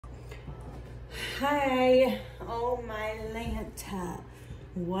Hi. Oh my Lanta.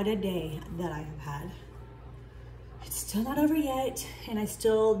 What a day that I have had. It's still not over yet, and I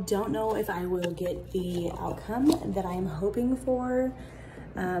still don't know if I will get the outcome that I am hoping for.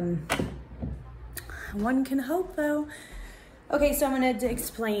 One can hope though. Okay, so I'm gonna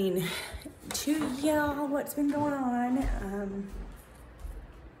explain to y'all what's been going on.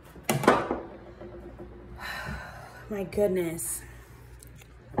 My goodness.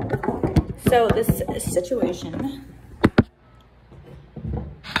 So this situation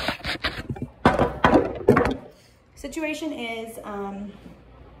is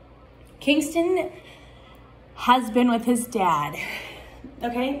Kingston has been with his dad,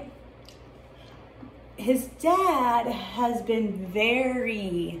 okay? His dad has been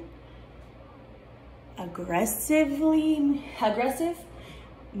very aggressive,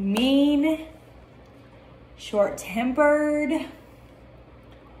 mean, short-tempered,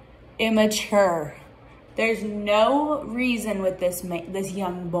 immature. There's no reason with this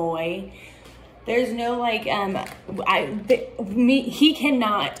young boy. There's no he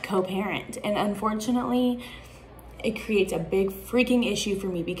cannot co-parent, and unfortunately it creates a big freaking issue for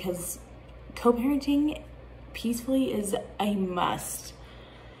me because co-parenting peacefully is a must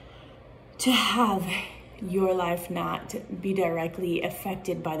to have your life not be directly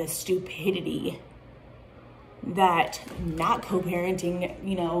affected by the stupidity that not co-parenting,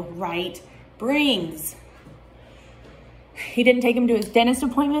 right, brings. He didn't take him to his dentist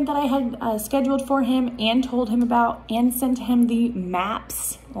appointment that I had scheduled for him and told him about, and sent him the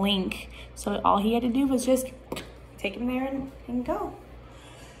MAPS link. So all he had to do was just take him there and go.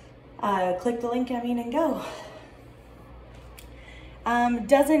 Click the link, and go.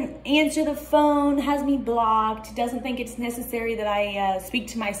 Doesn't answer the phone, has me blocked, doesn't think it's necessary that I speak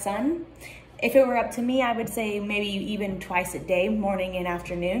to my son. If it were up to me, I would say maybe even twice a day, morning and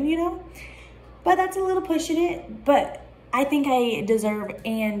afternoon, But that's a little pushing it, but I think I deserve,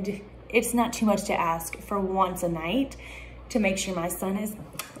 and it's not too much to ask, for once a night to make sure my son is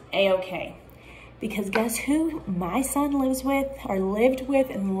A-okay. Because guess who my son lives with, or lived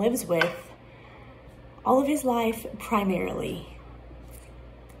with and lives with all of his life? Primarily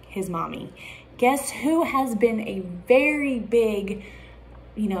his mommy. Guess who has been a very big,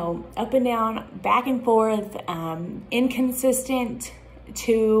 up and down, back and forth, inconsistent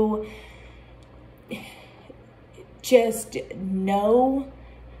to just no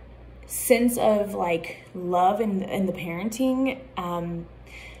sense of love in the parenting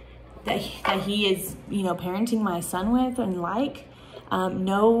that he is, parenting my son with, and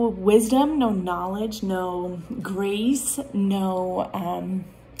no wisdom, no knowledge, no grace, no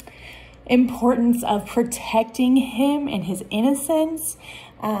importance of protecting him and his innocence.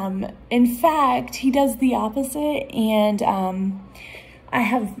 In fact, he does the opposite, and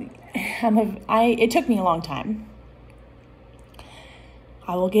it took me a long time.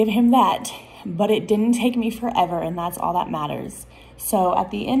 I will give him that, but it didn't take me forever, and that's all that matters. So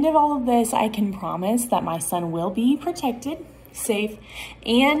at the end of all of this, I can promise that my son will be protected, safe,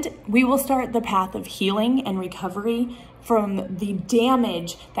 and we will start the path of healing and recovery from the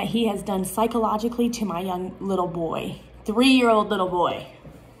damage that he has done psychologically to my young little boy, 3-year-old little boy.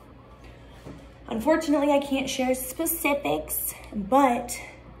 Unfortunately, I can't share specifics, but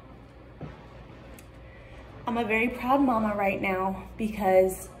I'm a very proud mama right now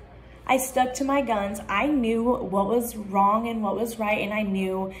because I stuck to my guns. I knew what was wrong and what was right, and I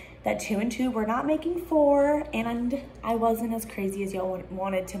knew that 2 and 2 were not making 4, and I wasn't as crazy as y'all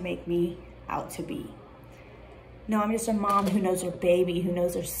wanted to make me out to be. No, I'm just a mom who knows her baby, who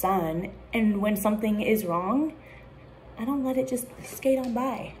knows her son, and when something is wrong, I don't let it just skate on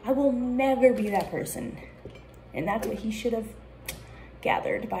by. I will never be that person, and that's what he should have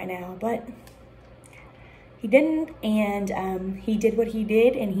gathered by now, but he didn't, and he did what he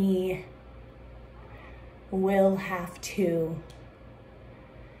did, and he will have to.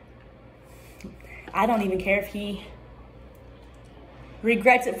 I don't even care if he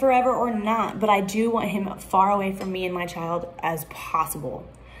regrets it forever or not, but I do want him far away from me and my child as possible,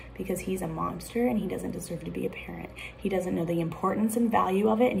 because he's a monster and he doesn't deserve to be a parent. He doesn't know the importance and value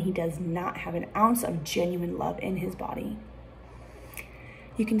of it, and he does not have an ounce of genuine love in his body.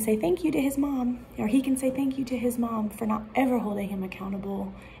 You can say thank you to his mom, or he can say thank you to his mom for not ever holding him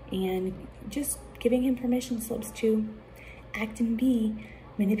accountable and just giving him permission slips to act and be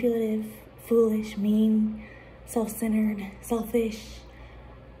manipulative, foolish, mean, self-centered, selfish,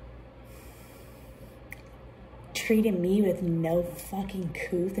 treating me with no fucking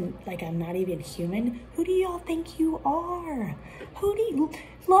couth and like I'm not even human. Who do y'all think you are?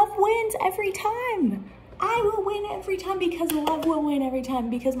 Love wins every time. I will win every time because love will win every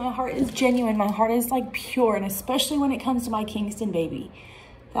time, because my heart is genuine. My heart is like pure, and especially when it comes to my Kingston baby.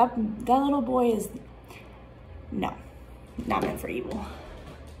 That little boy is, no, not meant for evil.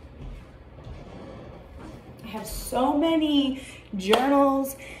 I have so many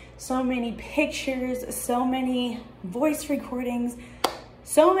journals, so many pictures, so many voice recordings,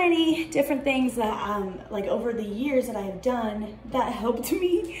 so many different things that like over the years that I have done that helped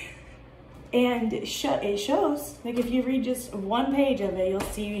me. And it shows, like if you read just one page of it, you'll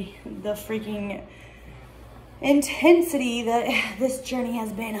see the freaking intensity that this journey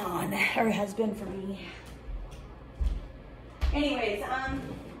has been on, or has been for me. Anyways,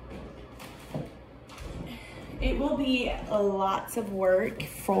 it will be lots of work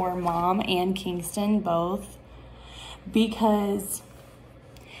for Mom and Kingston both, because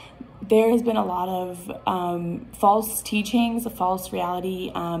there has been a lot of false teachings, a false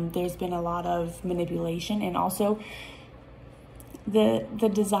reality. There's been a lot of manipulation, and also the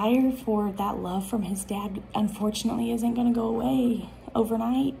desire for that love from his dad, unfortunately, isn't going to go away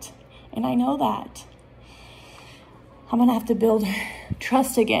overnight. And I know that. I'm going to have to build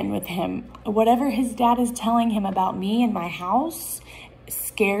trust again with him. Whatever his dad is telling him about me and my house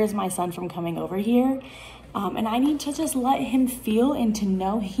scares my son from coming over here. And I need to just let him feel and to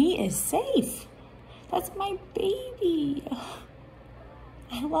know he is safe. That's my baby.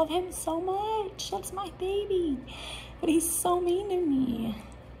 I love him so much. That's my baby. But he's so mean to me.